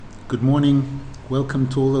Good morning. Welcome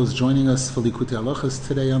to all those joining us for Likutey Halakhos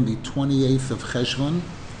today on the 28th of Chesvan.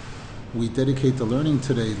 We dedicate the learning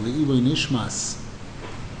today Le'ilui Nishmas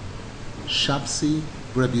Shapsi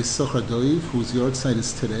Rabbi Yisachar Doiv, whose yortzeit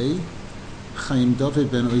is today, Chaim David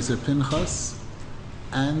ben Oizer Pinchas,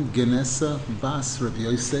 and Genesa Bas Rabbi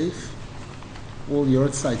Yosef, all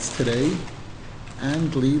yorzeites today, and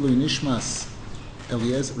Le'ilui Nishmas Rabbi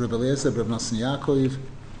Eliezer Rabbi Nosson Yaakov,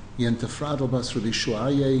 Yentefradel Bas Rabbi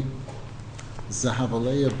Shuaryeh,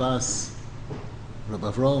 Zahavaleya Bas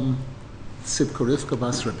Rabbi Avram, Tzipka Rivka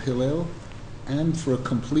Bas Rabbi Hillel, and for a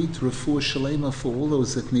complete refuah shalema for all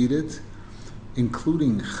those that need it,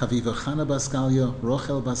 including Chaviva Chana Bas Galia,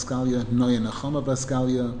 Rochel Bas Galia, Noya Nechama Bas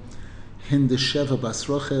Galia, Hinda Sheva Bas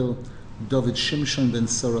Rochel, David Shimshon ben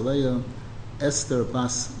Soraleya, Esther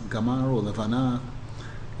Bas Gamar or Levana,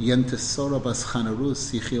 Yente Sora Bas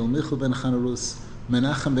Chanarus, Yechiel Michel ben Chanarus,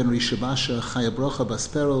 Menachem ben Rishabasha, Chaya Brocha Bas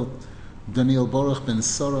Perel, Daniel Baruch ben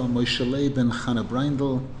Sora, Moshe ben Chana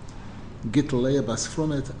Breindel, Gitleya Bas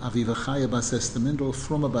Frumet, Aviva Chaya Bas Estemindel,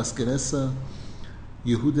 Fruma Bas Geresa,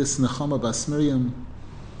 Yehudis Nechama Bas Miriam,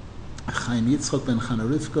 Chaim Yitzchok ben Chana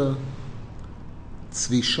Rivka,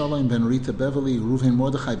 Tzvi Shalom ben Rita Beverly, Reuven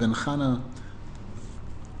Mordechai ben Chana,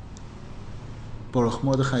 Baruch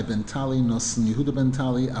Mordechai ben Tali, Nosson Yehuda ben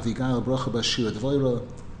Tali, Avigail Brocha Bas Shira Dvoira,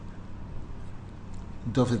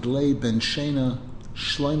 David Lei ben Shena,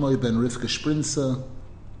 Shlomo ben Rivka Sprinza,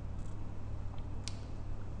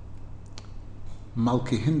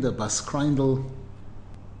 Malki Hinda Bas Kreindel,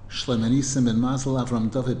 Shlomo Nisim ben Mazel, Avram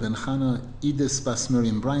David ben Chana, Idis Bas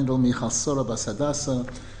Miriam Breindel, Michal Sora Bas Hadassah,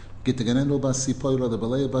 Gitta Ganendel Bas Sipoira, the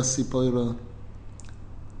Baleya Bas Sipoira,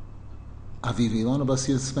 Aviv Ilona Bas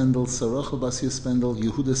Yispendel, Sarochel Bas Yispendel,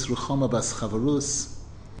 Yehudis Ruchama Bas Chavarus,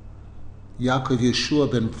 Yaakov Yeshua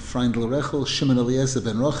ben Freindel Rechel, Shimon Eliezer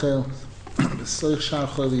ben Rochel,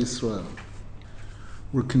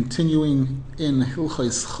 We're continuing in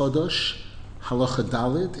Hilkhos Chadash, Halakha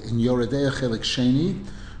Dalid, in Yoreh Deah Chelik Sheni.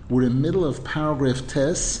 We're in the middle of paragraph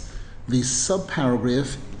Tes, the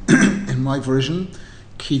subparagraph, in my version,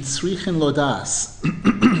 Ki tzrichin lodas.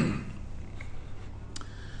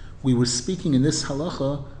 We were speaking in this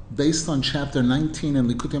halacha based on chapter 19 in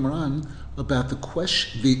Likutey Moran about the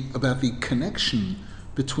connection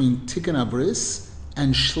between Tikkun Abris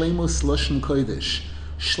and Shleimus Lashon Kodesh.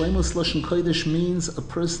 Shleimus Lashon Kodesh means a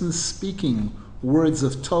person speaking words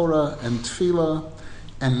of Torah and Tefillah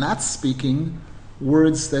and not speaking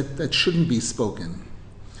words that shouldn't be spoken.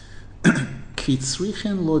 Ki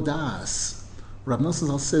tzrichin lodas. Rav Nosson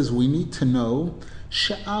Zal says we need to know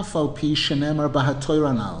she'af al pi shenemar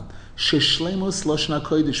b'hatoranal she'shleimus Lashon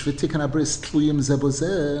Kodesh v'tikkun abris tluyim ze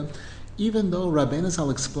bozeh. Even though Rabbeinu Zal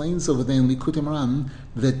explains over there in Likutey Moran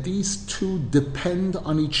that these two depend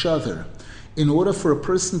on each other. In order for a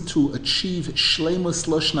person to achieve Shleimus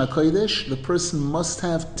Lashon HaKodesh, the person must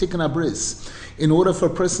have Tikkun Abris. In order for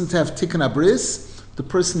a person to have Tikkun Abris, the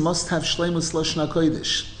person must have Shleimus Lashon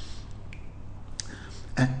HaKodesh.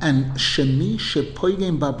 And Shemi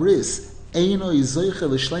Shepoigem Babris Eino Yizoiche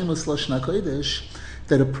L'Shleimus Lashon HaKodesh,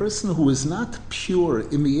 that a person who is not pure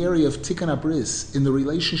in the area of Tikkun Abris, in the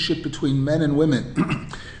relationship between men and women,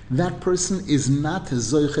 that person is not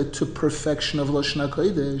zoichet to perfection of Lashon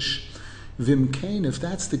HaKodesh. Vimkein, if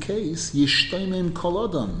that's the case, yishtoimim kol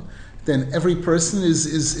adam, then every person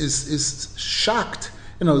is shocked.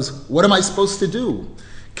 What am I supposed to do?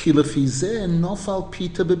 Ki lefizeh nofal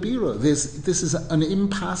pita bebira. This is an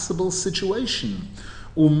impossible situation.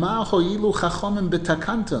 Uma hoilu chachomim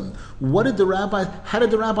betakantam. How did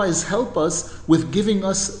the rabbis help us with giving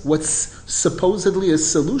us what's supposedly a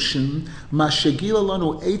solution? Mashegila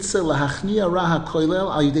lanu eitze lahachnia raha koilel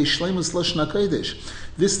al yidei shleimus lashon hakodesh.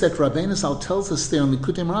 This that Rabbeinu Zal tells us there in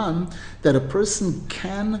Likutey Moran, that a person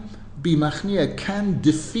can be machnia, can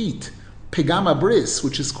defeat pegam abris,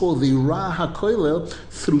 which is called the ra hakoilel,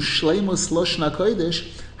 through shleimus lashon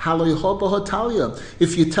hakodesh.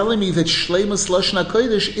 If you're telling me that Shleimus Lashon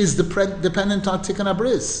HaKodesh is dependent on Tikkun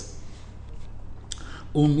Abris,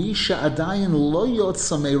 Umisha Adayin Lo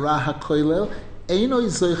Yotza Meira HaKoilel Eino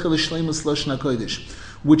Yizoiche L'Shleimus Lashon HaKodesh,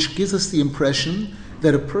 which gives us the impression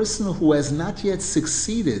that a person who has not yet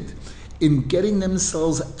succeeded in getting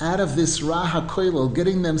themselves out of this Ra HaKoilel,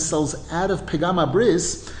 getting themselves out of Pegam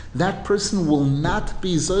Abris, that person will not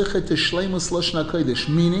be Zoiche to Shleimus Lashon HaKodesh,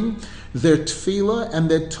 meaning their tefillah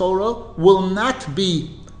and their Torah will not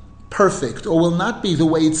be perfect or will not be the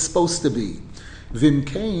way it's supposed to be.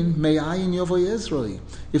 Vimkein me'ayin yovo Yezroi.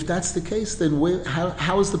 If that's the case, then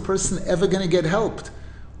how is the person ever going to get helped?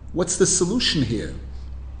 What's the solution here?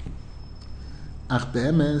 Ach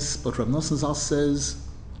be'emes, but Rav Nosson Zal says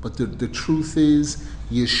But the truth is,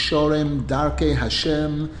 Yeshorem Darke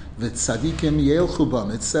Hashem V'tzadikim Yelchu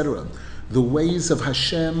Bam, etc. The ways of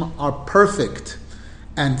Hashem are perfect,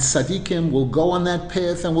 and tzadikim will go on that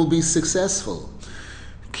path and will be successful.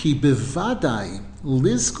 Ki bevadai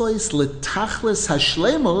lizkois letachlis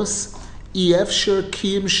hashlemos iefsher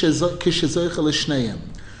kiyim kishezoicha l'shneim.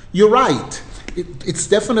 You're right. It's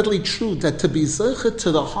definitely true that to be zoicha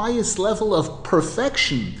to the highest level of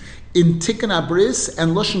perfection in Tikkun Abris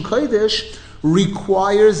and Lashon Kodesh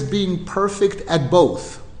requires being perfect at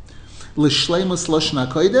both. L'shleimus Lashon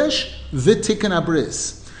HaKodesh v'Tikkun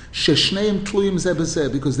Abris. Sheshneim tluyim zeh b'zeh,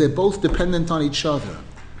 because they're both dependent on each other.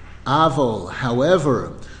 Avol,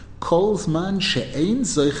 however, kol zman she'ein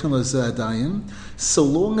zoichen lezeh adayin, so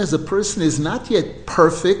long as a person is not yet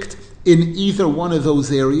perfect in either one of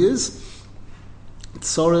those areas,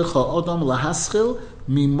 tzorech ha'odam lahaschil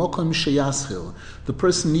mimokom sheyaschil. The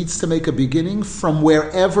person needs to make a beginning from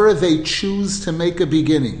wherever they choose to make a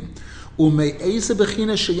beginning. Ume'eze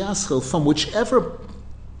bechina sheyaschil, from whichever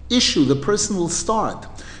issue the person will start.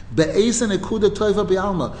 Be'eze nekuda toiva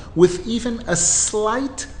be'alma, with even a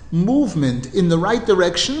slight movement in the right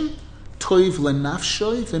direction, toiv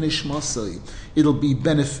lenafshoi v'nishmasoi. It'll be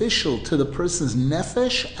beneficial to the person's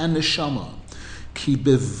nefesh and neshama. Ki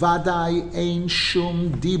bevadai ein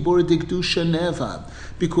shum dibur dikdusha neva,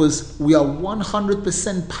 because we are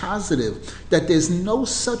 100% positive that there's no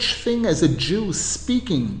such thing as a Jew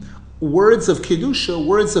speaking words of Kedusha,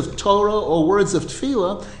 words of Torah, or words of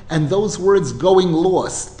Tefillah, and those words going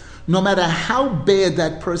lost. No matter how bad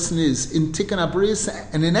that person is in Tikkun Abris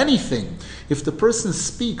and in anything, if the person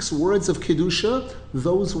speaks words of Kedusha,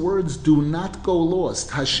 those words do not go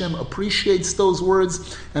lost. Hashem appreciates those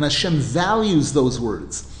words, and Hashem values those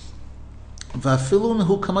words. And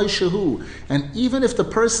even if the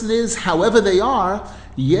person is however they are,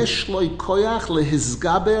 yesh lo koyach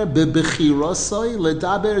lehizgaber bebechirosoi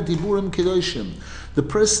ledaber diburim kedoshim. The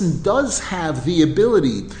person does have the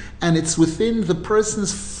ability, and it's within the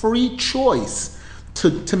person's free choice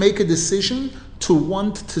to make a decision to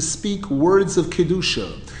want to speak words of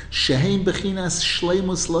Kedusha. Sheheim bechinas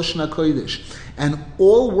shleimus lashon hakodesh. And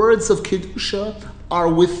all words of Kedusha are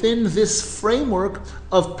within this framework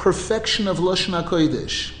of perfection of Lashon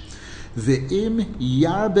HaKodesh. Ve'im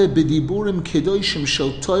yarbe b'diburim kedoshim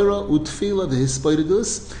shel Torah utfila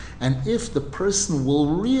v'hispoidus. And if the person will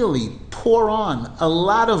really pour on a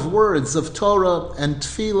lot of words of Torah and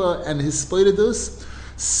Tefillah and hispoidus,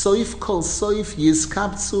 soif kol soif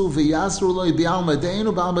yizkaptzu v'yazru loy b'alma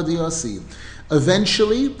deinu b'alma diyasi.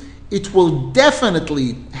 Eventually, it will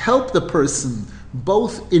definitely help the person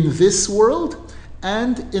both in this world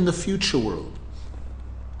and in the future world.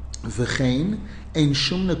 V'chein ein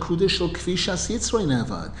shum nekuda shel kvishas yitzroi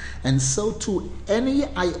nevad, and so to any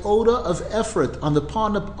iota of effort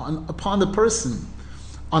upon the person,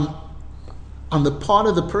 on the part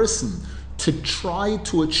of the person, to try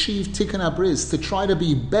to achieve tikkun abris, to try to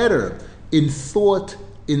be better in thought,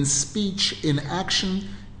 in speech, in action,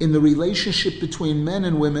 in the relationship between men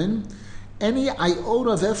and women, any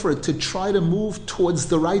iota of effort to try to move towards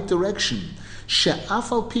the right direction. Even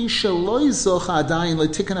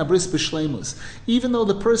though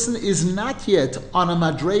the person is not yet on a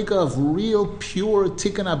madrega of real, pure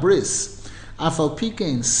tikkun abris,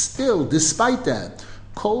 still, despite that,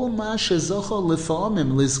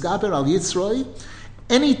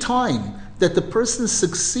 any time that the person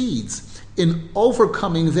succeeds in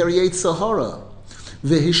overcoming their Yetzer Hara,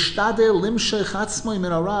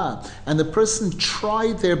 and the person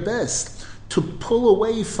tried their best to pull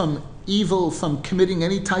away from evil, from committing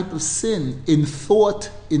any type of sin in thought,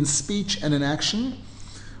 in speech, and in action,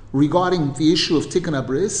 regarding the issue of tikkun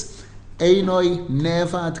abris, einoi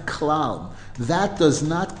nevad klal. That does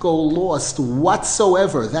not go lost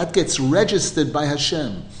whatsoever. That gets registered by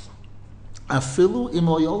Hashem. Afilu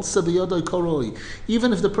imoyolsa b'yodoi koroi.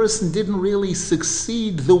 Even if the person didn't really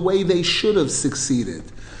succeed the way they should have succeeded.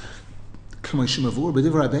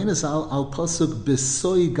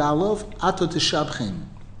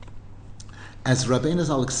 As Rabbeinu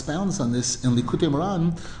Zal expounds on this in Likutey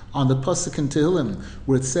Moran on the pasuk in Tehillim,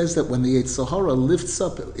 where it says that when the Yetzer Hara lifts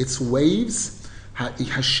up its waves,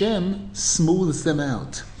 Hashem smooths them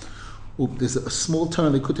out. There's a small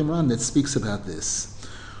term in Likutey Moran that speaks about this.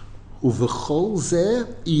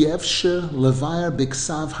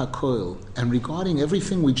 And regarding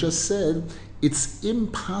everything we just said, it's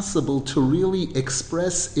impossible to really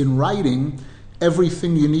express in writing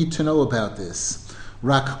everything you need to know about this.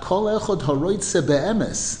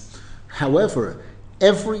 However,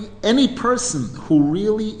 Any person who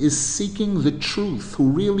really is seeking the truth, who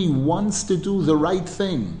really wants to do the right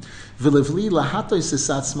thing, and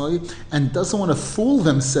doesn't want to fool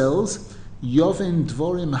themselves, the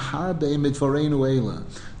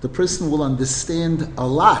person will understand a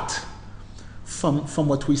lot from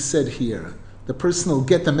what we said here. The person will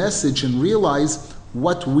get the message and realize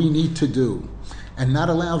what we need to do, and not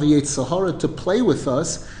allow the Yetzer Hara to play with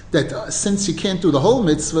us that since you can't do the whole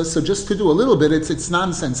mitzvah, so just to do a little bit, it's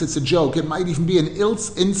nonsense, it's a joke. It might even be an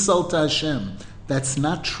insult to Hashem. That's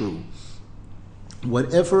not true.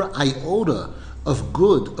 Whatever iota of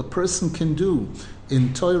good a person can do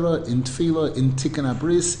in Torah, in Tefillah, in Tikkun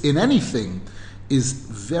Abris, in anything, is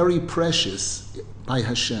very precious by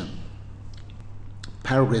Hashem.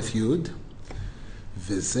 Paragraph Yud.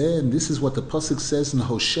 And this is what the pasuk says in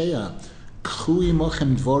Hosea: K'chu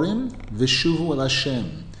imochem dvorim v'shuvu el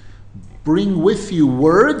Hashem. Bring with you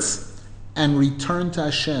words and return to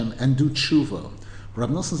Hashem and do tshuva.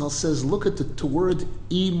 Rabbi Nosson Zal says, look at the word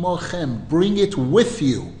imochem. Bring it with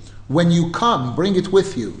you. When you come, bring it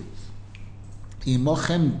with you.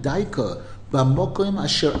 Imochem daika b'mokim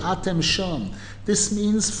asher atem sham. This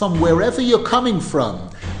means from wherever you're coming from.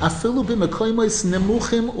 Afilu b'mekoymos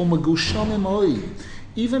nemuchim u'megushamim oi.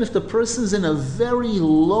 Even if the person's in a very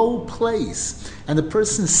low place and the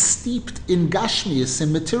person's steeped in gashmius,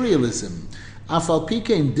 in materialism, afal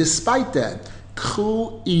pikein, despite that,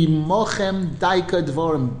 k'chu imochem daika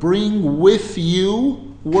dvorim, bring with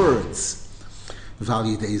you words. Val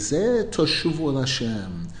yidei zeh toshuvu el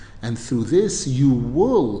Hashem. And through this, you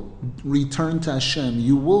will return to Hashem.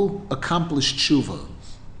 You will accomplish tshuva.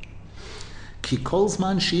 Ki kol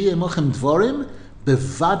zman sheyeh imochem dvorim,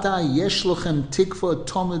 bevada yesh lochem tikva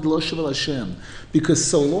tomid loshev Hashem. Because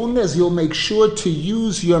so long as you'll make sure to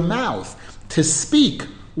use your mouth to speak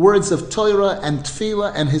words of Torah and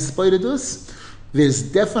Tefillah and Hispoidus, there's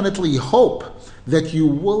definitely hope that you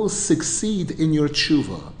will succeed in your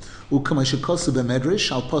tshuva. As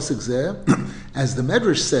the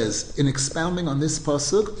Medrash says in expounding on this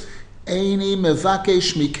pasuk, Eini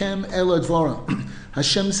mevakesh mikem ela dvarim.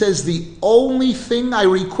 Hashem says, the only thing I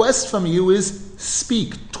request from you is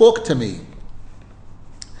speak, talk to me.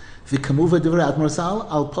 V'kamuva divrei Admor Zal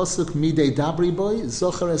al pasuk midei dabri boy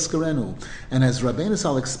zocher eskerenu. And as Rabbeinu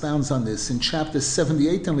Zal expounds on this in chapter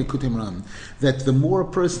 78 in Likutey, that the more a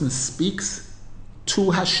person speaks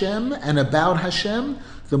to Hashem and about Hashem,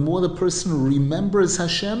 the more the person remembers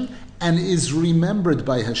Hashem and is remembered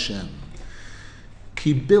by Hashem.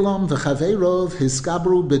 Ki Bilam v'chaveirov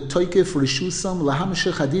hiskabru b'toikef rishusam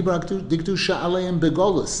lahamshech hadibra dikdusha aleim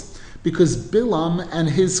begolus. Because Bilam and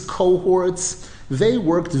his cohorts, they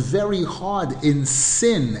worked very hard in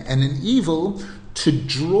sin and in evil to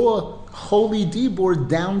draw holy dibur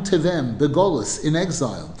down to them, begolus, in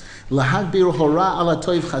exile. Lahagbir hora ala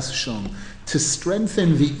toiv chasshon. To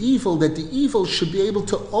strengthen the evil, that the evil should be able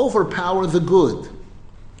to overpower the good.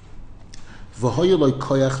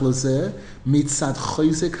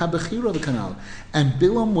 And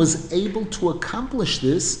Bilam was able to accomplish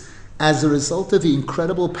this as a result of the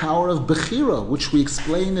incredible power of Bechira, which we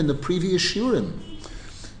explained in the previous Shurim.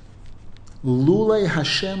 Lulei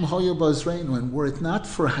Hashem hoya bazreinu, and were it not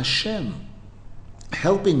for Hashem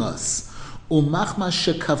helping us, umachma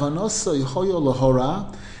shekavanosoi hoya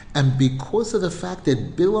lahora, and because of the fact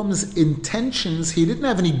that Bilam's intentions, he didn't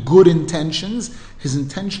have any good intentions, his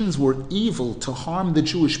intentions were evil to harm the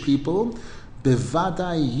Jewish people,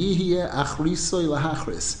 bevadai yihye achrisoi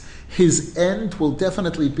lahachris. His end will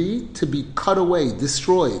definitely be to be cut away,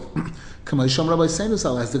 destroyed. K'maysham Rabbi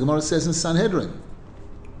Seinusal, as the Gemara says in Sanhedrin.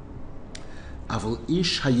 Avol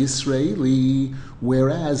ish hayisraeli,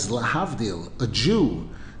 whereas lahavdil, a Jew,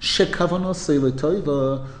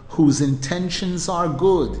 whose intentions are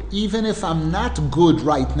good, even if I'm not good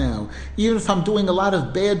right now, even if I'm doing a lot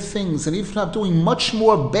of bad things, and even if I'm doing much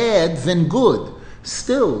more bad than good,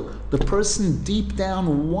 still, the person deep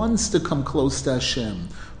down wants to come close to Hashem.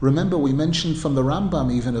 Remember, we mentioned from the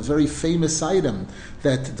Rambam even a very famous item,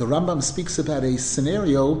 that the Rambam speaks about a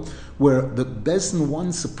scenario where the Bezdin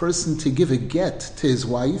wants a person to give a get to his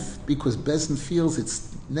wife, because Bezdin feels it's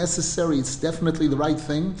necessary, it's definitely the right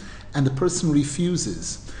thing, and the person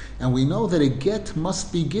refuses. And we know that a get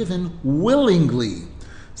must be given willingly.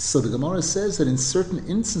 So the Gemara says that in certain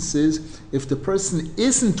instances, if the person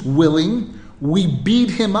isn't willing, we beat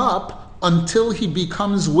him up until he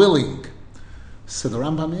becomes willing. So the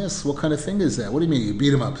Rambam asks, what kind of thing is that? What do you mean you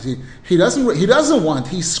beat him up? He doesn't want.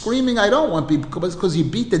 He's screaming, I don't want, because you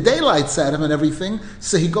beat the daylights at him and everything.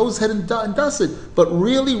 So he goes ahead and does it. But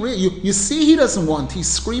really, you see he doesn't want. He's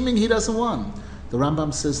screaming he doesn't want. The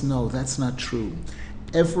Rambam says, no, that's not true.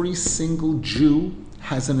 Every single Jew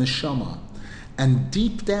has a neshama. And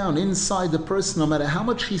deep down inside the person, no matter how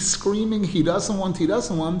much he's screaming, he doesn't want,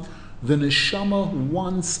 the neshama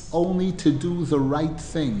wants only to do the right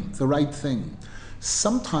thing.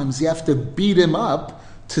 Sometimes you have to beat him up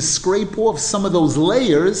to scrape off some of those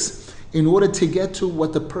layers in order to get to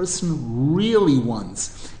what the person really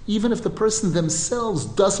wants. Even if the person themselves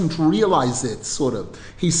doesn't realize it, sort of.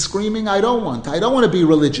 He's screaming, I don't want to be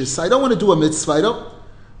religious, I don't want to do a mitzvah,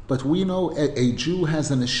 But we know a Jew has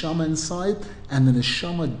a neshama inside, and the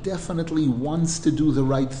neshama definitely wants to do the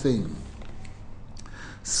right thing.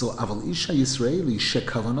 So, aval isha Yisraeli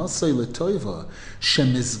shekavanasei letoiva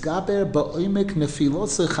shemizgaber ba'omek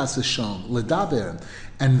nefilosei chas v'shalom ledaber,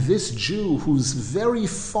 and this Jew who's very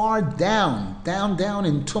far down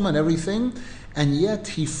in tum and everything, and yet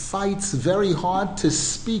he fights very hard to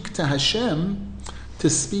speak to Hashem, to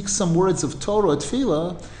speak some words of Torah,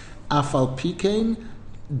 tefillah, afal pikein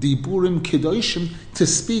diburim kedoshim, to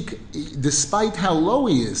speak, despite how low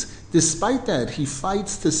he is, despite that, he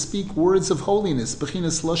fights to speak words of holiness,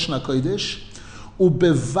 bechinas lashon hakodesh,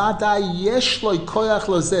 ubevada yesh lo koyach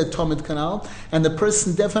lozeh tomid kanal, and the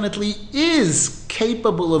person definitely is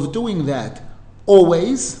capable of doing that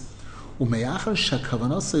always. Umeachar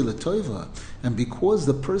shakavanasei letoiva, and because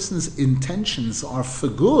the person's intentions are for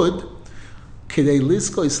good,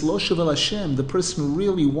 the person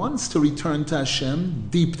really wants to return to Hashem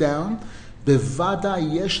deep down.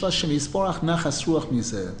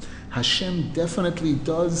 Hashem definitely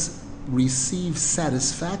does receive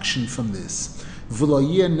satisfaction from this. And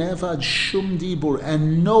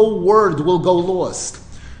no word will go lost.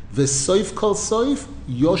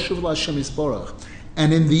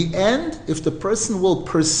 And in the end, if the person will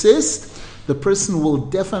persist, the person will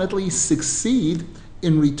definitely succeed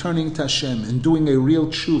in returning to Hashem and doing a real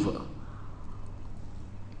tshuva.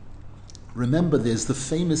 Remember, there's the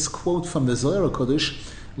famous quote from the Zohar Kodesh,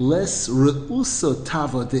 Les reuso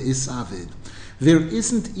tava de isavid. There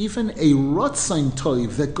isn't even a rotzain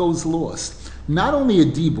toiv that goes lost. Not only a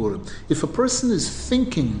dibur. If a person is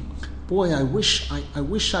thinking, boy, I wish I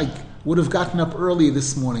would have gotten up early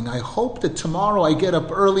this morning. I hope that tomorrow I get up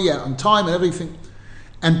early on time and everything.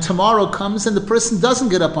 And tomorrow comes and the person doesn't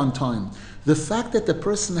get up on time. The fact that the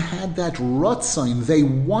person had that rotzain, they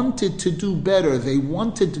wanted to do better, they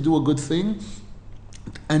wanted to do a good thing,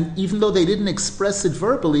 and even though they didn't express it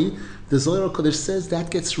verbally, the Zohar Kodesh says that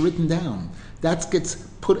gets written down. That gets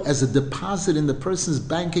put as a deposit in the person's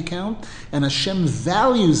bank account, and Hashem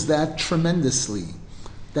values that tremendously.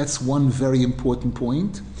 That's one very important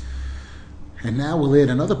point. And now we'll add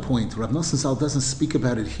another point. Rav Nosson Zal doesn't speak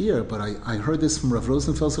about it here, but I heard this from Rav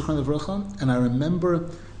Rosenfeld, Zichron Livracha, and I remember,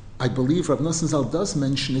 I believe Rav Nosson Zal does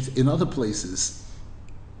mention it in other places.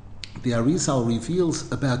 The Arizal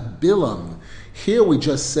reveals about Bilam. Here we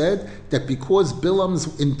just said that because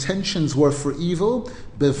Bilam's intentions were for evil,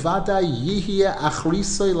 bevada yihya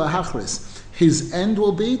achrisoy lahachris, his end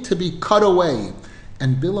will be to be cut away.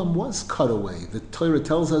 And Bilam was cut away. The Torah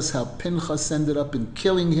tells us how Pinchas ended up in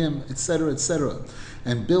killing him, etc., etc.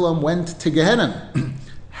 And Bilam went to Gehenna.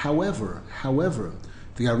 However,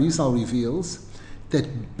 the Arizal reveals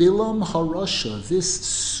that Bilam HaRasha, this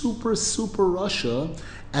super Rasha,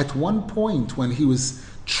 at one point when he was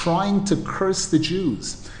trying to curse the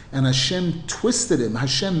Jews, and Hashem twisted him,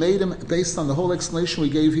 Hashem made him, based on the whole explanation we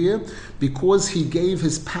gave here, because he gave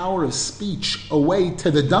his power of speech away to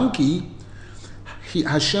the donkey,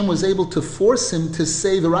 Hashem was able to force him to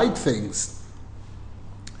say the right things.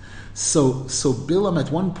 So Bilam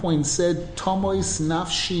at one point said, Tomois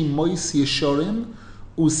nafshi mois yeshorim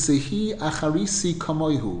usehi acharisi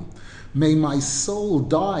kamoihu. May my soul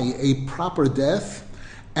die a proper death,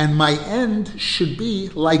 and my end should be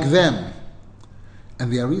like them. And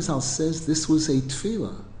the Arizal says this was a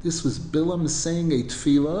tefillah. This was Bilam saying a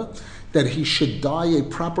tefillah that he should die a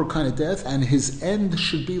proper kind of death, and his end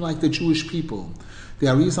should be like the Jewish people. The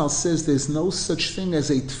Arizal says there's no such thing as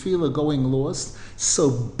a tefillah going lost. So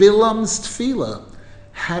Bilam's tefillah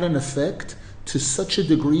had an effect to such a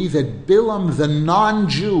degree that Bilam, the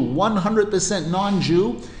non-Jew, 100%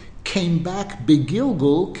 non-Jew, came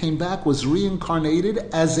back, was reincarnated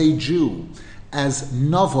as a Jew, as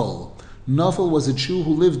Novel. Novel was a Jew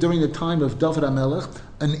who lived during the time of David HaMelech,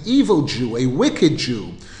 an evil Jew, a wicked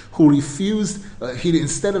Jew, who refused,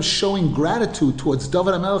 instead of showing gratitude towards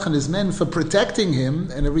David HaMelech and his men for protecting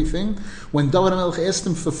him and everything, when David HaMelech asked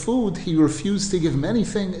him for food, he refused to give him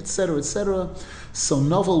anything, etc., etc. So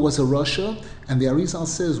Novel was a Rasha, and the Arizal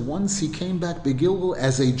says once he came back Begilgal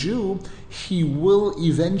as a Jew, he will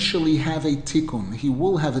eventually have a tikkun. He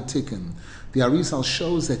will have a tikkun. The Arizal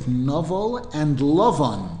shows that Novel and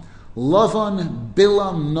Lavan Lavan,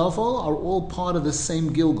 Bilam, Novel are all part of the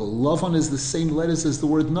same Gilgal. Lavan is the same letters as the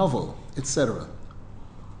word Novel, etc.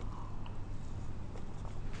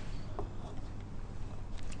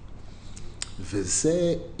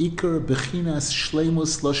 V'zeh ikar bechinas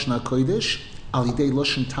shleimus Lashon HaKodesh al yidei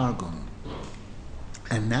Lashon Targum.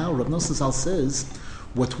 And now Rav Nosson Zal says,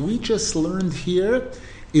 what we just learned here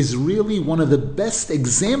is really one of the best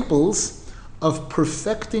examples of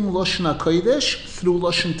perfecting Lashon HaKodesh through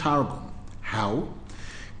Lashon Targum. How?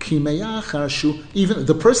 Even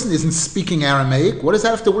the person isn't speaking Aramaic. What does that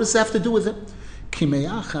have to do with it?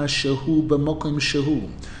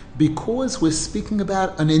 Because we're speaking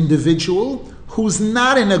about an individual who's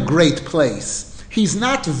not in a great place. He's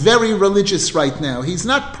not very religious right now. He's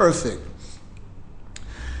not perfect.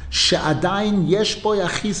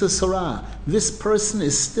 This person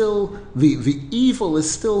is still, the evil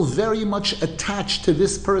is still very much attached to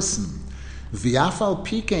this person. And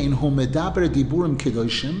despite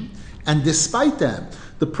that,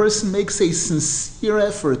 the person makes a sincere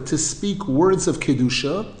effort to speak words of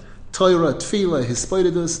Kedusha, Torah, Tefillah,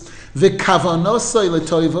 Hispoidus, v'kavanosai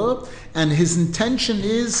l'toiva, and his intention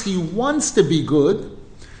is he wants to be good.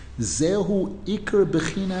 Zehu ikar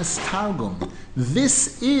bechinas Targum.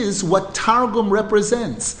 This is what Targum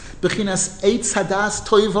represents. Bechinas eitz hadas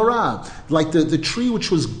toivara, like the tree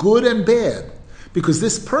which was good and bad. Because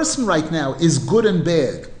this person right now is good and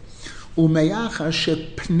bad. And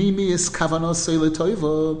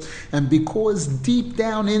because deep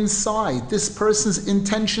down inside, this person's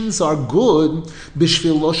intentions are good, to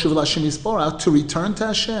return to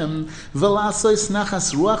Hashem,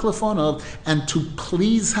 and to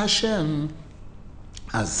please Hashem,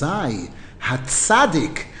 Azai,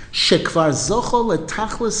 Hatzadik, Shekvar Zochol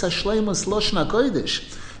Letachlis Hashleimus Lashon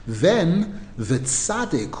HaKodesh, then the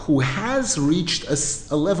tzaddik who has reached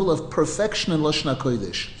a level of perfection in Lashon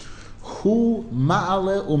HaKodesh, who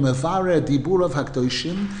ma'ale umevare diburav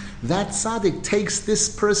hakdoshim, that tzaddik takes this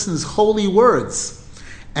person's holy words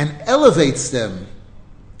and elevates them.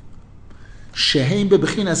 Sheheim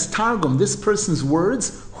bebechinas Targum, this person's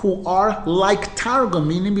words who are like Targum,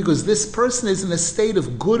 meaning because this person is in a state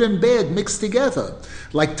of good and bad mixed together.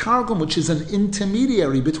 Like Targum, which is an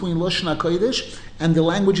intermediary between Lashon HaKodesh and the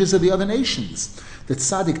languages of the other nations. The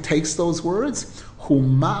tzaddik takes those words, hu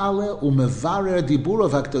ma'ale umevarer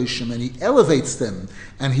diburav hakdoshim, and he elevates them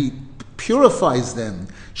and he purifies them.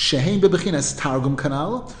 Sheheim bebechinas Targum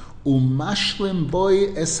kanal umashlim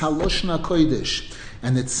boy es haloshen hakodesh,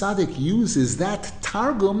 and the tzaddik uses that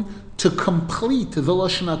Targum to complete the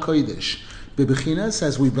Lashon HaKodesh. Bebechinas,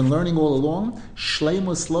 as we've been learning all along,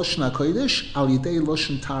 shleimus Lashon HaKodesh al yidei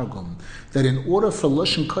Lashon Targum. That in order for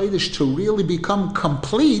Lashon Kodesh to really become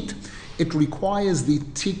complete, it requires the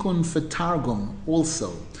tikkun for Targum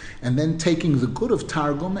also, and then taking the good of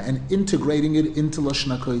Targum and integrating it into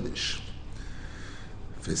Lashon HaKodesh.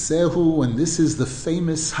 V'sehu, and this is the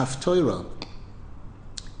famous Haftorah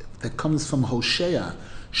that comes from Hosea,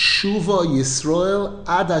 Shuva Yisrael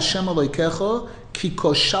ad Hashem Elokecha ki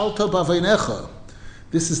koshalta b'aveinecha.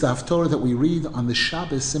 This is the Haftorah that we read on the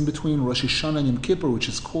Shabbos in between Rosh Hashanah and Yom Kippur, which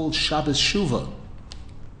is called Shabbos Shuva.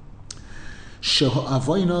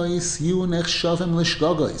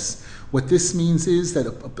 What this means is that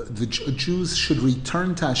the Jews should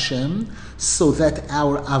return to Hashem so that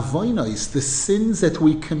our avoinos, the sins that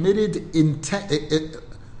we committed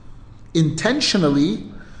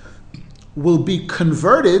intentionally, will be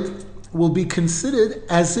converted, will be considered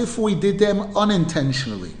as if we did them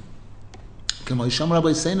unintentionally. As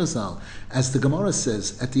the Gemara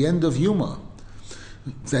says at the end of Yuma,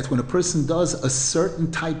 that when a person does a certain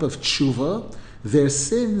type of tshuva, their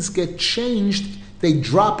sins get changed, they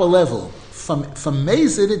drop a level. From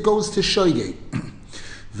Mezid it goes to Shoygei.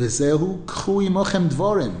 V'zehu k'chu imochem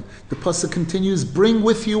dvorim. The pasuk continues, bring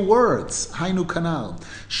with you words. Hainu kanal.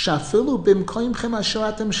 Shafilu bimkoimchem asher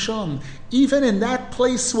atem shom. Even in that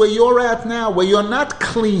place where you're at now, where you're not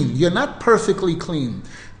clean, you're not perfectly clean.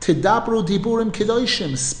 Tidabru diburim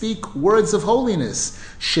kedoshim, speak words of holiness.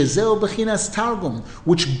 Shezeu bechinas Targum,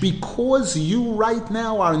 which because you right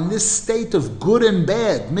now are in this state of good and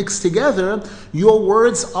bad mixed together, your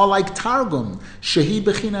words are like Targum. Shehi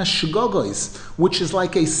bechinas shgogois, which is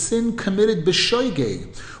like a sin committed b'shoigei,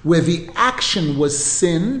 where the action was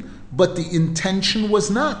sin, but the intention was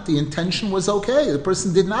not. The intention was okay. The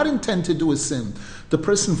person did not intend to do a sin. The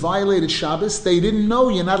person violated Shabbos. They didn't know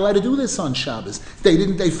you're not allowed to do this on Shabbos.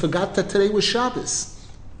 They forgot that today was Shabbos.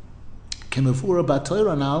 Kemevura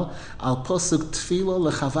batoiranal al posuk tfilo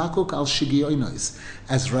lechavakuk al shigionos.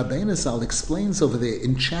 As Rabbeinu Zal explains over there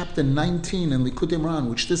in chapter 19 in Likutey,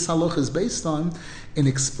 which this halakha is based on, in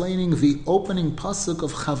explaining the opening pasuk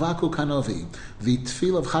of Chavakuk Hanavi, the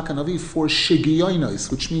tefillah of Chak Hanavi for shigionos,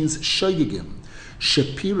 which means shogigim.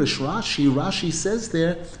 Shepirish Rashi says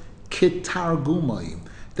there, kitargumai,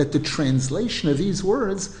 that the translation of these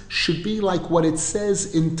words should be like what it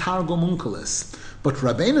says in Targum Onkelos. But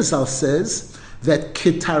Rabbeinu Zal says that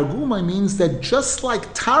kitargumai means that just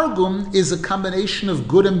like Targum is a combination of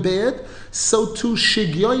good and bad, so too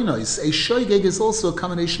shigionos, a shogeg, is also a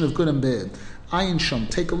combination of good and bad. Ayin Shom,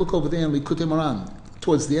 take a look over there in Likutey Moharan,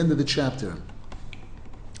 towards the end of the chapter.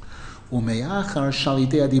 And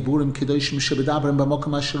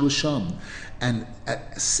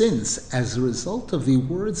since, as a result of the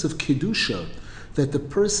words of Kedusha, that the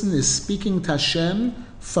person is speaking to Hashem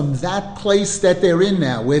from that place that they're in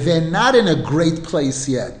now, where they're not in a great place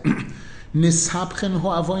yet, the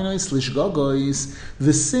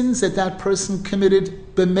sins that person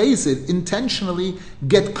committed b'mezid, intentionally,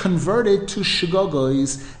 get converted to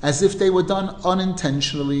shigogois, as if they were done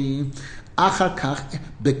unintentionally. As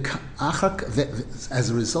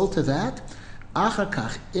a result of that,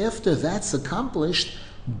 after that's accomplished,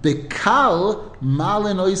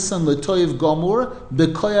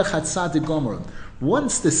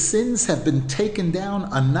 once the sins have been taken down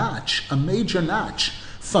a notch, a major notch,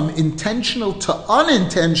 from intentional to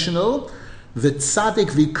unintentional, the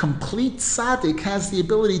tzaddik, the complete tzaddik, has the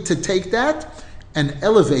ability to take that and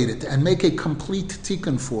elevate it and make a complete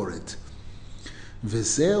tikkun for it.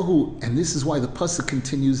 V'zehu, and this is why the pasuk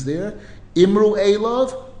continues there, Imru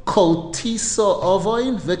Elov, Kol Tiso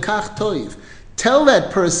Ovoin V'kach Toiv. Tell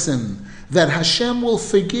that person that Hashem will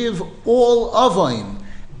forgive all Ovoin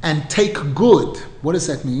and take good. What does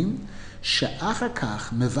that mean? She'achar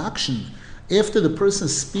kach mevakshin. After the person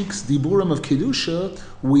speaks diburim of Kedusha,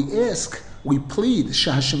 we plead,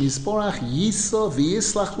 Shahashem Yisborach Yiso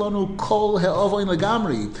v'yislach lanu kol he'ovoin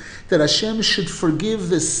legamri, that Hashem should forgive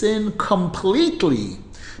the sin completely.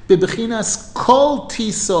 Bebechinas kol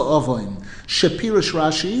tiso ovoin. Shepirish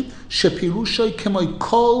Rashi, Shepirushay kemoi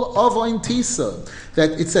kol ovoin tisa.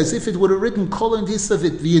 That it's as if it would have written kol and tisa,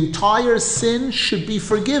 that the entire sin should be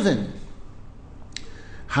forgiven.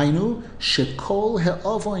 Hainu shekol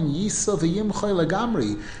he'ovoin yisa v'yimchoy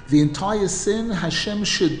legamri. The entire sin Hashem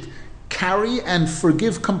should carry and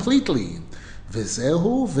forgive completely.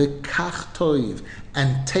 V'zehu v'kach toiv,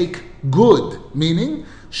 and take good, meaning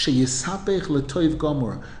sheyisapech l'toiv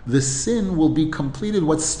gomor. The sin will be completed.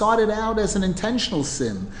 What started out as an intentional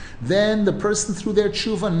sin, then the person through their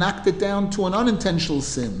tshuva knocked it down to an unintentional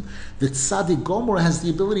sin. The tzaddik gomor has the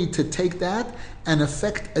ability to take that and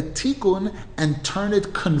effect a tikkun and turn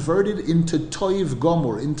it, converted into toiv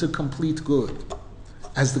gomor, into complete good.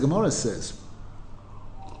 As the Gemara says,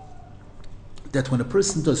 that when a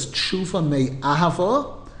person does tshuva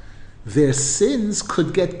me'ahava, their sins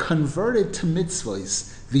could get converted to mitzvahs.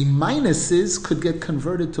 The minuses could get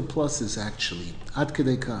converted to pluses, actually. Ad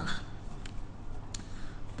kedei kach.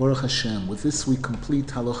 Baruch Hashem. With this we complete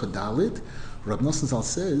Halacha Dalit. Rab Nosson Zal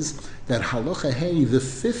says that Halacha Hey, the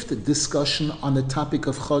fifth discussion on the topic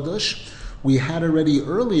of Chadash, we had already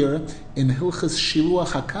earlier in Hilkhos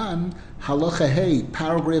Shiluach Hakan, Halacha Hey,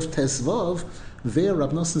 paragraph Tesvav. There,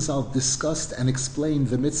 Rab Nosson Zal discussed and explained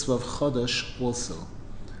the mitzvah of Chadash also.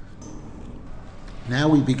 Now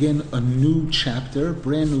we begin a new chapter,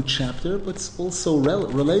 brand new chapter, but it's also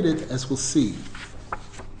related, as we'll see.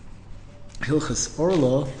 Hilkhos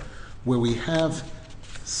Orlah, where we have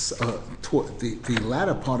the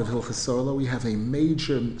latter part of Hilkhos Orlah, we have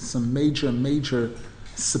some major,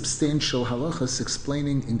 substantial halachas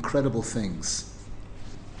explaining incredible things.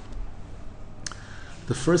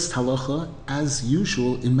 The first halacha, as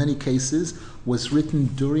usual in many cases, was written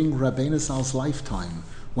during Rabbeinu Zal's lifetime,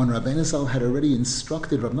 when Rabbeinu Zal had already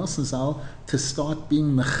instructed Rab Nosson Zal to start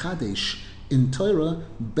being mechadesh in Torah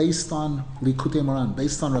based on Likutey Moharan,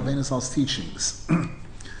 based on Rabbeinu Zal's teachings.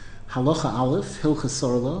 Halacha Aleph, Hilkhos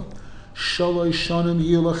Orlah, Sholoi Shonim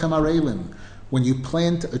Yiyu Lachem Areilim. When you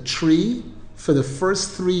plant a tree, for the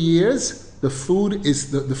first 3 years, the food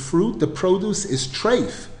is the fruit, the produce is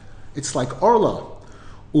treif. It's like Orlah.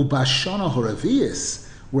 Ubashana Horavius,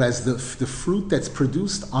 whereas the fruit that's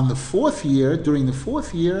produced on the fourth year, during the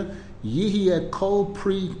fourth year, Yihye Kol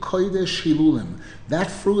Pri Kodesh Hilulim. That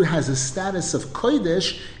fruit has a status of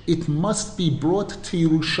Kodesh. It must be brought to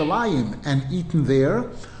Yerushalayim and eaten there,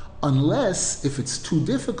 unless, if it's too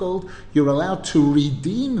difficult, you're allowed to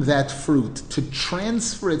redeem that fruit, to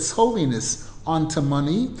transfer its holiness onto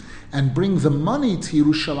money and bring the money to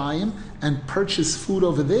Yerushalayim and purchase food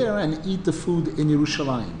over there and eat the food in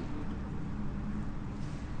Yerushalayim.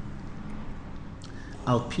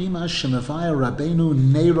 Al Pima Shemavaya Rabbeinu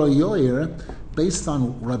Neiro Yoyer, based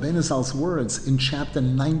on Rabbeinu Zal's words in chapter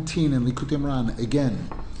 19 in Likutey Moharan. Again,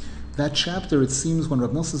 that chapter, it seems, when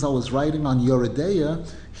Rabbi Nosson Zal was writing on Yoreh Deah,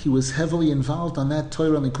 he was heavily involved on that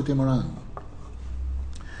Torah in Likutey Moharan.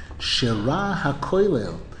 Shera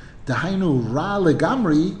HaKoilel, Dahainu Ra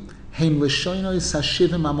Legamri, Heim Leshoinois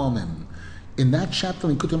Hashivim Amomim. In that chapter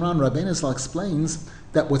in Likutey Moharan, Rabbeinu Zal explains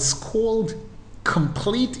that what's called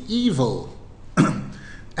complete evil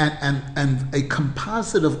and a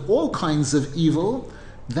composite of all kinds of evil,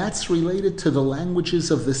 that's related to the languages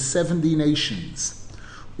of the 70 nations.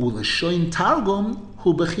 U'leshoin Targum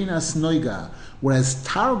hu bechinas noiga, whereas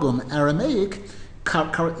Targum, Aramaic,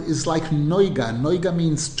 is like noiga. Noiga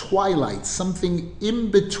means twilight, something in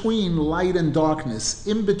between light and darkness,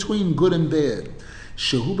 in between good and bad.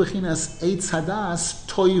 Shehu bechinas eitz hadas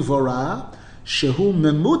toiv ora, shehu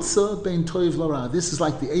memutza bein toiv l'ra. This is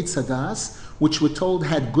like the eitz hadas, which we're told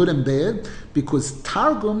had good and bad, because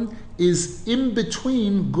Targum is in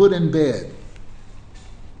between good and bad.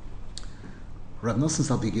 Rav Nosson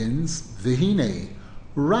Zal begins, V'hine,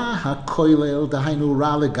 Ra HaKoilel dahainu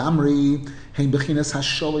Ra legamri, hein bechinas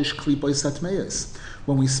hasholish klipois atmeis.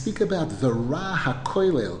 When we speak about the Ra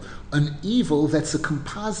HaKoilel, an evil that's a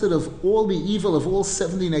composite of all the evil of all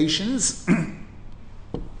 70 nations,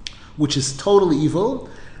 which is total evil,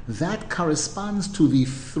 that corresponds to the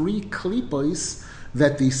 3 klipos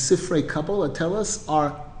that the Sifrei Kabbalah tell us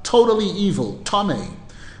are totally evil, tamei.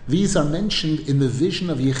 These are mentioned in the vision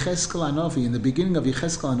of Yecheskel Hanavi, in the beginning of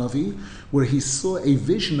Yecheskel Hanavi, where he saw a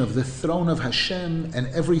vision of the throne of Hashem and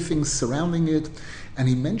everything surrounding it. And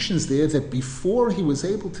he mentions there that before he was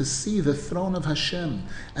able to see the throne of Hashem,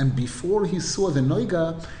 and before he saw the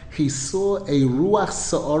Noiga, he saw a Ruach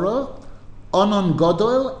Sa'ora, Anon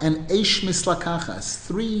Godol, and Eish Mislakachas,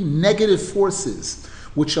 3 negative forces,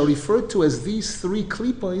 which are referred to as these 3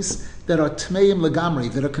 klipos that are Tmeim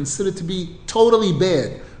Legamri, that are considered to be totally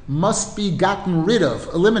bad, must be gotten rid of,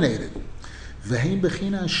 eliminated. V'heim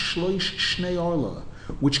bechina shloish shnei Orlah,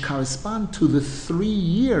 which correspond to the 3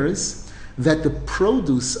 years that the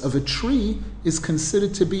produce of a tree is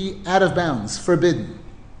considered to be out of bounds, forbidden.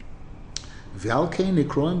 V'alkei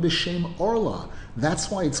nikroim b'shem Orlah. That's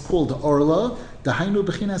why it's called Orlah. Dahainu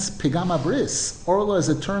b'chinas pigam bris. Orlah is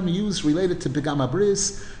a term used related to pigam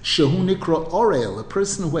bris. Shehu nikro orel. A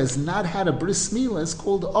person who has not had a bris milah is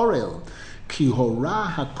called orel. Ki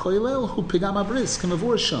hora hakoilel hu pigam bris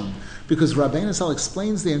k'mavursham. Because Rabbeinu Zal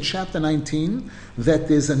explains there in chapter 19 that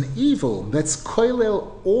there's an evil that's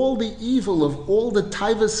koilel, all the evil of all the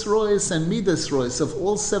taivas rois and midas rois of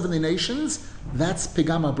all 70 nations. That's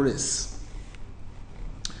pigam bris.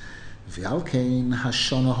 V'alkein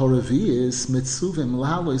hashana horaviyis mitzuvim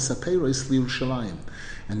lahalois apeiros liYerushalayim.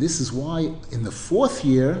 And this is why in the 4th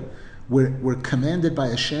year we're commanded by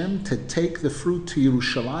Hashem to take the fruit to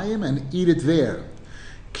Yerushalayim and eat it there.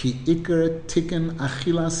 Ki ikar tikkun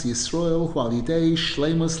achilas Yisrael hu al yidei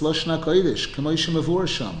shleimus lashon hakodesh k'mo shemavur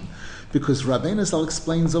sham. Because Rabbeinu Zal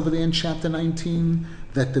explains over there in chapter 19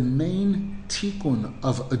 that the main tikkun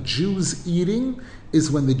of a Jew's eating is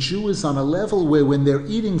when the Jew is on a level where when they're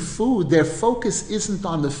eating food, their focus isn't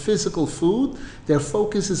on the physical food, their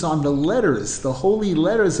focus is on the letters, the holy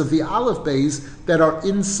letters of the Aleph Beis that are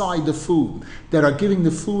inside the food, that are giving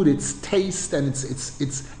the food its taste and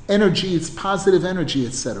its energy, its positive energy,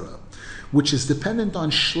 etc., which is dependent on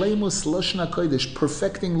shleimus lashon hakodesh,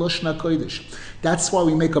 perfecting lashon hakodesh. That's why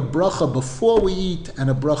we make a bracha before we eat and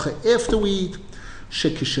a bracha after we eat.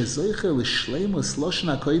 Shekishezoiche l'shleimus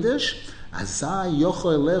lashon hakodesh, azai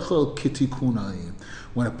yochel lechol kitikunai.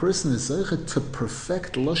 When a person is zoiche to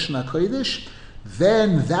perfect lashon hakodesh,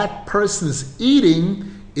 then that person's eating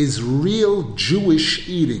is real Jewish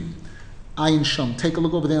eating. Ayin Sham. Take a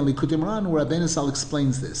look over there in Likutey Moharan where Rabbeinu Zal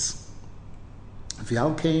explains this.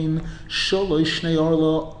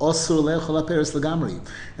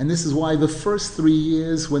 And this is why the first 3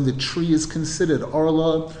 years when the tree is considered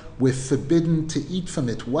Orlah, we're forbidden to eat from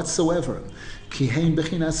it whatsoever. During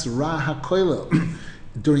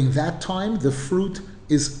that time, the fruit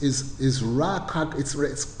is ra,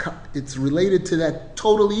 it's related to that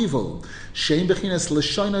total evil.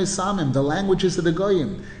 The languages of the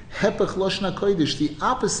Goyim. Hepech Lashon HaKodesh, the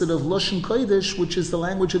opposite of Lashon Kodesh, which is the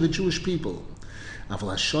language of the Jewish people. But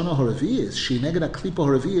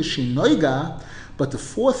the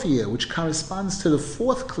 4th year, which corresponds to the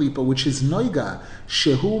 4th klipa, which is noiga,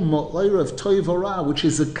 shehu mo'oir of toiv ora, which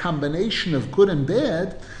is a combination of good and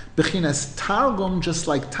bad, bechinas targum, just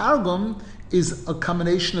like targum, is a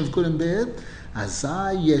combination of good and bad.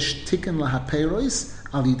 Azai yesh tikkun lahaperos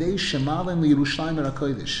al yidei shemalin liyerushalayim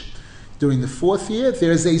harakodesh. During the 4th year,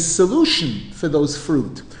 there is a solution for those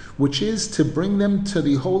fruit, which is to bring them to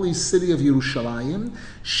the holy city of Yerushalayim.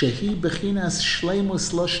 Shehi bechinas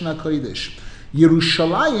shleimus lashon hakodesh.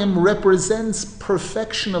 Yerushalayim represents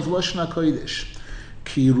perfection of lashon hakodesh.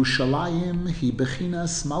 Ki Yerushalayim hi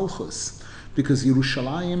bechinas malchus, because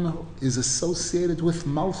Yerushalayim is associated with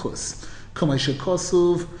malchus. Kama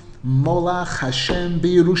shekosuv molach Hashem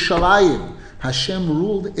b'Yerushalayim. Hashem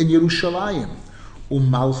ruled in Yerushalayim.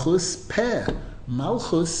 Umalchus peh.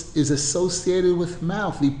 Malchus is associated with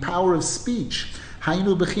mouth, the power of speech.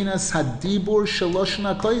 Hainu bechinas hadibur shel lashon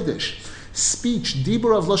hakodesh. Speech,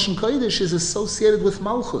 dibur of lashon kodesh, is associated with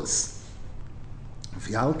malchus.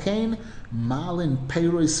 V'alkein malin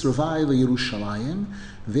peiros ravai leYerushalayim.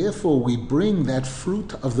 Therefore, we bring that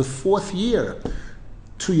fruit of the 4th year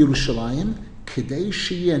to Yerushalayim. Kedei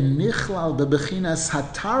sheyeh nichlal bebechinas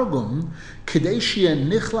hatargum, kedei sheyeh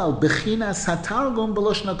nichlal bechinas hatargum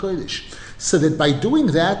b'lashon hakodesh. So that by doing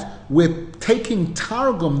that, we're taking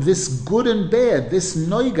targum, this good and bad, this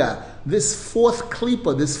noiga, this 4th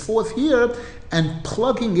klipa, this 4th year, and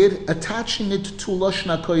plugging it, attaching it to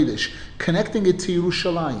lashon hakodesh, connecting it to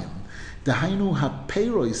Yerushalayim. Dahainu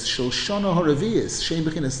hapeiros shel shana haravius shein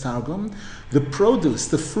bechinas targum, the produce,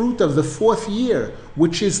 the fruit of the 4th year,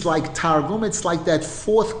 which is like targum. It's like that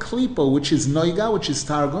 4th klipa, which is noiga, which is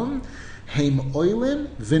targum. Heim oilin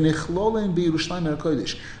v'nichlolin b'Yerushalayim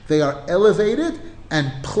harakodesh. They are elevated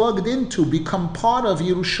and plugged into, become part of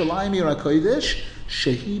Yerushalayim harakodesh.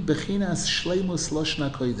 Shehi bechinas shleimus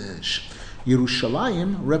lashon hakodesh.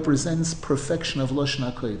 Yerushalayim represents perfection of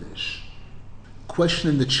lashon hakodesh. Question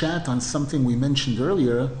in the chat on something we mentioned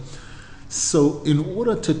earlier. So, in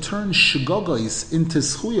order to turn shogogos into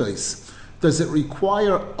zchuyos, does it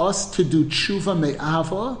require us to do tshuva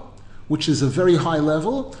me'ava, which is a very high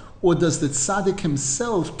level, or does the tzaddik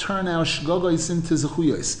himself turn our shogogos into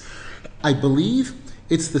zchuyos? I believe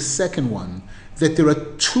it's the second one. That there are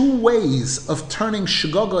 2 ways of turning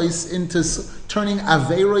shogogos into, turning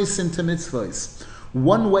averos into mitzvahs.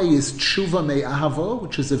 One way is tshuva me'ahava,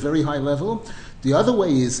 which is a very high level. The other way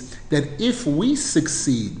is that if we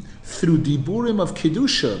succeed through diburim of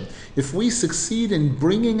kedusha, if we succeed in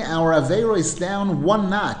bringing our averos down 1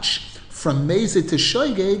 notch from mezid to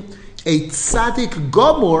shoygeg, a tzaddik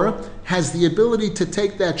gomor has the ability to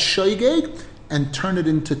take that shoygeg and turn it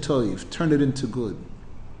into toiv, turn it into good.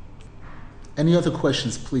 Any other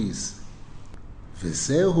questions, please?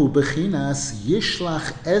 V'zehu bechinas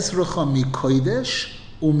yishlach ezracha mikodesh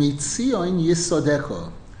umitzion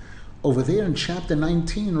yisodecha. Over there in chapter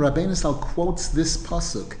 19, Rabbeinu Zal quotes this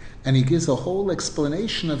pasuk, and he gives a whole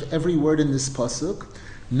explanation of every word in this pasuk.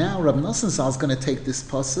 Now, Rab Nosson Zal is going to take this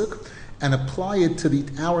pasuk and apply it to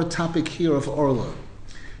our topic here of Orlah.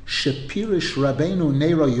 Shepirish Rabbeinu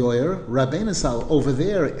Neira Yoreh. Rabbeinu Zal over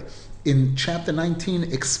there in chapter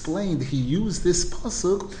 19 explained, he used this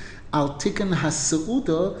pasuk al tikkun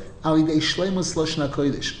haseuda al yidei shleimus lashon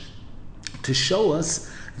hakodesh, to show us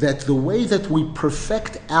that the way that we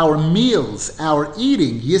perfect our meals, our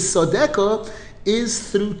eating, yisodeka, is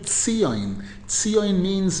through tzion. Tzion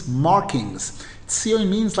means markings. Tzion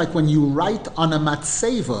means like when you write on a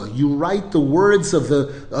matzeva, you write the words of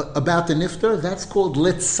about the nifter. That's called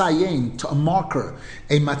letzayin, a marker.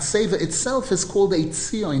 A matzeva itself is called a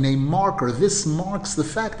tzion, a marker. This marks the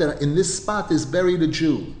fact that in this spot is buried a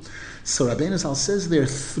Jew. So Rabbeinu Zal says there,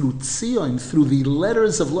 through tzion, through the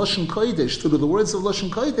letters of Lashon Kodesh, through the words of Lashon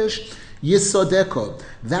Kodesh, yisodeko.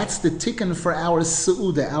 That's the tikkun for our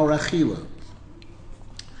seuda, our achila.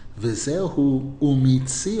 V'zehu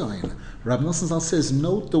umitzion. Rabbi Nosson Zal says,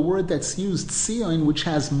 note the word that's used, tzion, which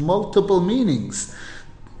has multiple meanings.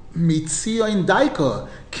 Mitzion daika,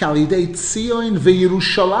 kalidei tzion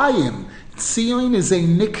veYerushalayim. Tzion is a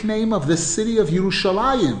nickname of the city of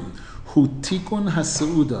Yerushalayim. Hu tikun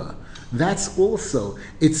haseuda. That's also,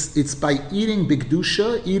 it's by eating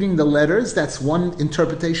bigdusha, eating the letters, that's one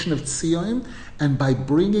interpretation of tzion, and by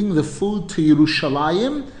bringing the food to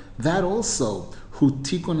Yerushalayim, that also, hu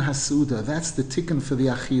tikun hasuda, that's the tikkun for the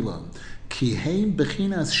achila. Ki heim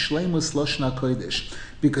bechinas shleimus lashon hakodesh.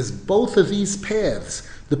 Because both of these paths,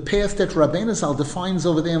 the path that Rabbeinu Zal defines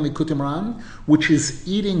over there in Likutey, which is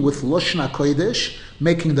eating with lashon hakodesh,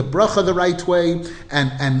 making the bracha the right way,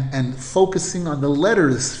 and focusing on the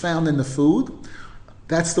letters found in the food,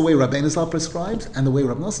 that's the way Rabbeinu Zal prescribes, and the way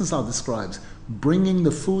Rabbi Nosson Zal describes, bringing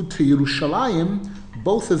the food to Yerushalayim.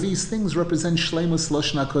 Both of these things represent shleimus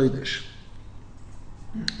lashon hakodesh.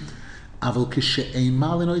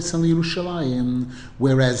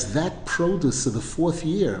 Whereas that produce of the 4th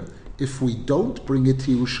year If we don't bring it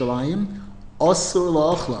to Yerushalayim, asur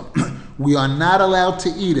la'achla, we are not allowed to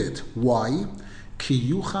eat it. Why?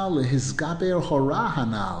 Ki yuchal lehizgaber hora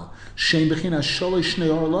hanal, shein b'chinas sholosh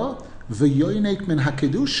shnei Orlah, v'yoinek min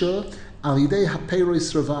hakedusha, alidei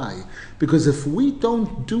hapeiros ravai. Because if we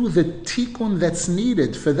don't do the tikkun that's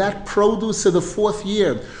needed for that produce of the 4th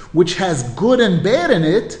year, which has good and bad in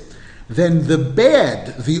it, then the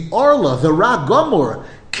bad, the Orlah, the Ra Gomor,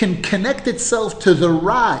 can connect itself to the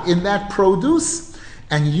Ra in that produce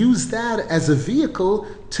and use that as a vehicle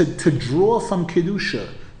to draw from Kedusha,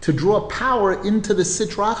 to draw power into the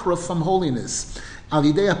Sitra Achra from holiness.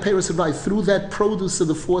 Alidei HaPeiros Ravai, through that produce of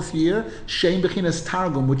the 4th year, Shein Bechinas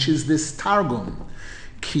Targum, which is this Targum.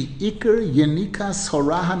 Ki Iker Yenikas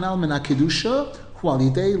Hora Hanal Min HaKedusha,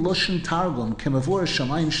 Hualidei Loshen Targum, Kemavor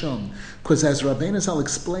Shamayim Shom. Because as Rabbeinu Zal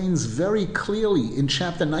explains very clearly in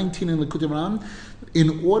chapter 19 in Likutey,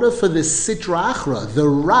 in order for the Sitra Achra, the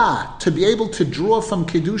Ra, to be able to draw from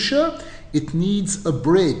Kedusha, it needs a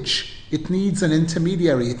bridge. It needs an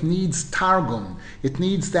intermediary. It needs Targum. It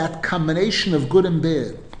needs that combination of good and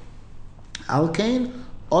bad. Alkein,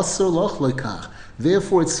 Osir Loch Loikach.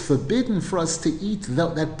 Therefore, it's forbidden for us to eat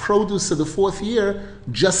that produce of the 4th year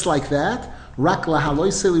just like that. Rak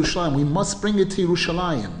lahaloise Yerushalayim. We must bring it to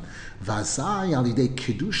Yerushalayim. Vazai alidei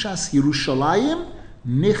kedushas Yerushalayim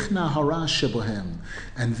nichna hara shebohem.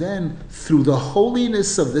 And then, through the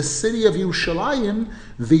holiness of the city of Yerushalayim,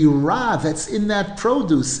 the Ra that's in that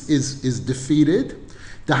produce is defeated.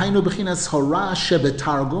 Dahainu b'chinas hara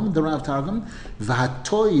shebetargum, the Rav Targum,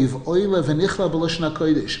 v'hatoiv oile v'nichla b'loshna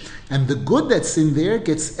kodesh. And the good that's in there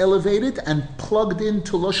gets elevated and plugged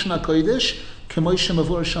into Loshna Kodesh, k'moishem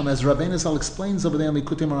avur sham, as Rabbeinu Zal explains over there in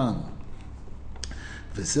Likutey Moran.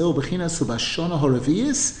 V'zeu b'chinas u'bashona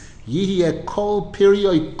horeviis, Yihye kol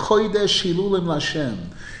period kodesh hilulim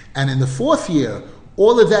lashem. And in the 4th year,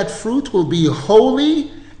 all of that fruit will be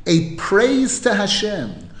holy, a praise to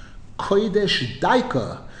Hashem. Kodesh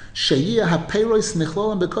daika, sheyiyah hapeiros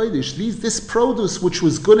nichlolim bekodesh. This produce, which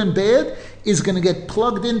was good and bad, is going to get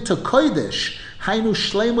plugged into kodesh. Hainu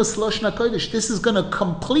shleimus loshna kodesh. This is going to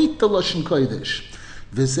complete the loshen kodesh.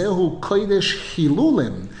 V'zehu kodesh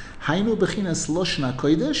hilulim. Hainu bechinas Loshna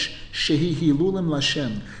Kodesh, shehi hilulim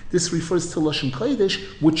Lashem. This refers to Loshen Kodesh,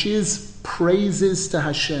 which is praises to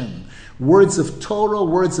Hashem. Words of Torah,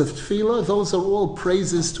 words of Tefillah, those are all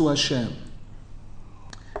praises to Hashem.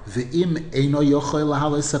 Ve'im eino yochel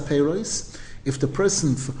lahalos hapeiros. If the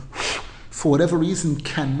person, for whatever reason,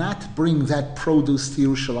 cannot bring that produce to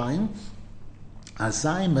Yerushalayim,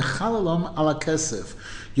 azai mechalalom ala kesef.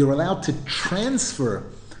 You're allowed to transfer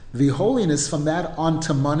the holiness from that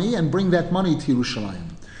onto money and bring that money to Yerushalayim.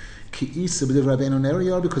 Because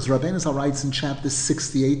Rabbeinu Zal writes in chapter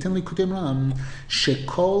 68 in Likutey Moran,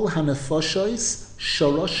 Shekol hanefoshois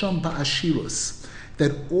shorosham ba'ashirus,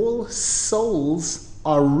 that all souls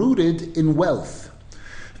are rooted in wealth.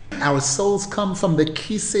 Our souls come from the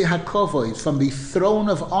kisei hakovoid, from the throne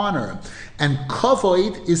of honor, and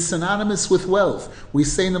kovoid is synonymous with wealth. We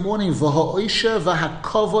say in the morning, v'ha'oisher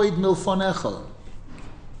v'hakovoid milfonecha.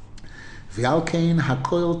 And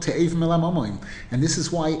this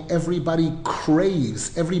is why everybody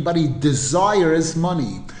craves, everybody desires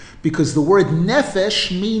money, because the word nefesh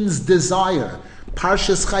means desire.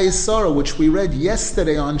 Parshas Chayesara, which we read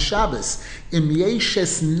yesterday on Shabbos, Im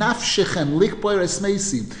yeshes nafshechem likboires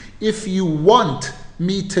meisi. If you want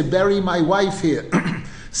me to bury my wife here,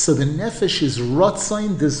 so the nefesh is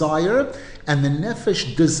rotzain, desire, and the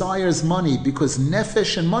nefesh desires money, because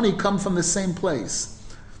nefesh and money come from the same place.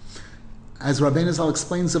 As Rabbeinu Zal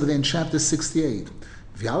explains over there in chapter 68,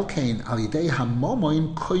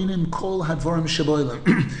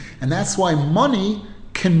 and that's why money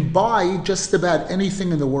can buy just about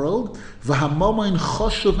anything in the world. And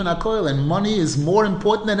money is more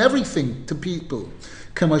important than everything to people.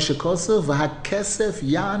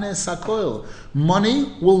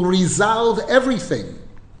 Money will resolve everything.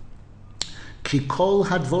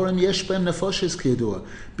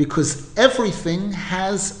 Because everything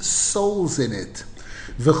has souls in it.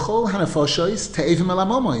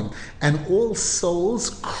 And all souls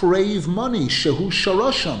crave money,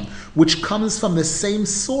 which comes from the same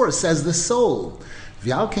source as the soul.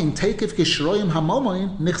 And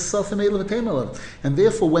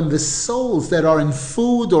therefore, when the souls that are in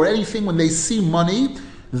food or anything, when they see money,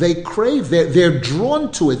 they crave, they're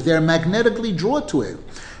drawn to it, they're magnetically drawn to it.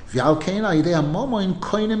 And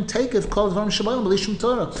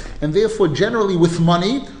therefore, generally with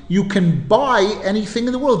money, you can buy anything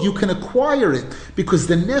in the world. You can acquire it because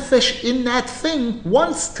the nefesh in that thing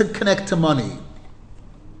wants to connect to money.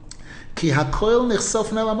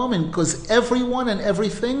 Because everyone and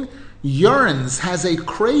everything yearns, has a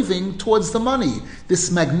craving towards the money, this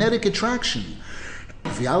magnetic attraction.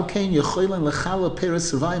 And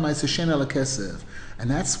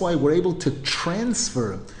that's why we're able to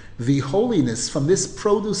transfer the holiness from this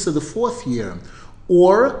produce of the fourth year,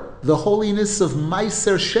 or the holiness of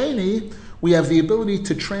Meiser Sheni, we have the ability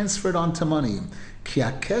to transfer it onto money.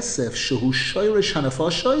 Because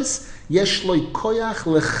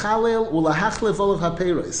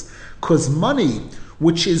money,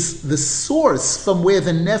 which is the source from where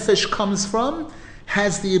the nefesh comes from,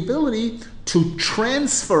 has the ability to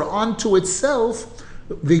transfer onto itself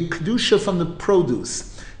the kedusha from the produce.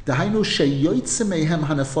 The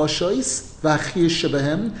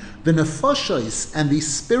nefashos and the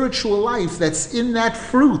spiritual life that's in that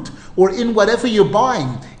fruit or in whatever you're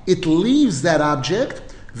buying, it leaves that object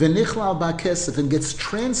v'nichlal ba'kesef and gets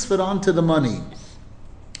transferred onto the money.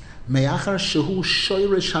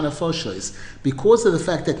 Because of the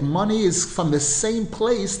fact that money is from the same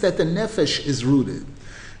place that the nefesh is rooted.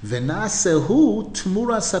 V'nasehu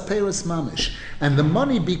tmuras haperos mamish, and the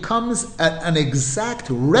money becomes an exact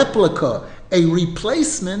replica, a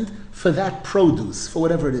replacement for that produce, for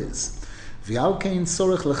whatever it is. V'alkein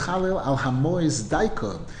sorech lechalel al hamois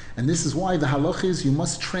daika, and this is why the halacha is you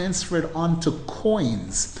must transfer it onto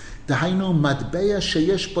coins. Dahainu matbeya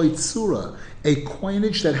sheyesh bo tzura, a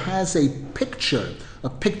coinage that has a picture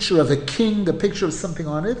of a king, a picture of something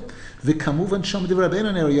on it. V'kamuvan shom div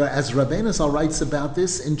Rabbeinu area, as Rabbeinu writes about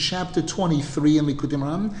this in chapter 23 in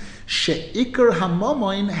Likutey, she'ikar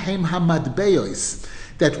hamomoin hem hamadbeyos,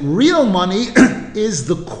 that real money is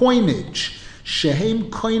the coinage. Shehem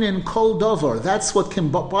koinen kol dover, that's what can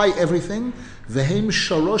buy everything. V'hem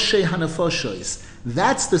shoroshe hanefoshes,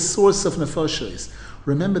 that's the source of nefoshes.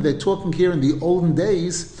 Remember, they're talking here in the olden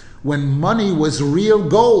days when money was real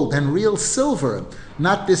gold and real silver,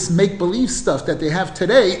 not this make-believe stuff that they have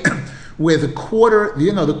today, where the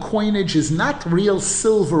coinage is not real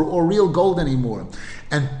silver or real gold anymore.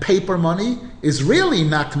 And paper money is really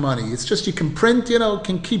not money. It's just you can print,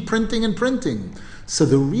 can keep printing and printing. So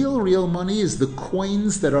the real money is the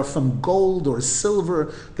coins that are from gold or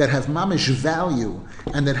silver that have mamish value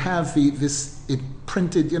and that have this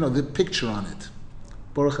printed, the picture on it.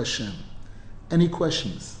 Baruch Hashem. Any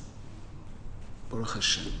questions? Baruch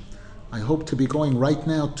Hashem. I hope to be going right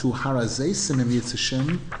now to Harazeisim in Yitz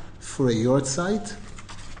Hashem for a yortzeit.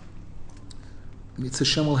 Yitz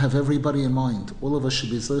Hashem will have everybody in mind. All of us should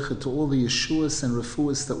be zeicha to all the Yeshuas and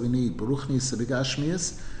Refuas that we need. Baruch Nisa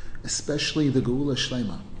B'Gashmias, especially the Geula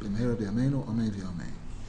Shlema. B'mehera b'yameinu, Amei v'yamei.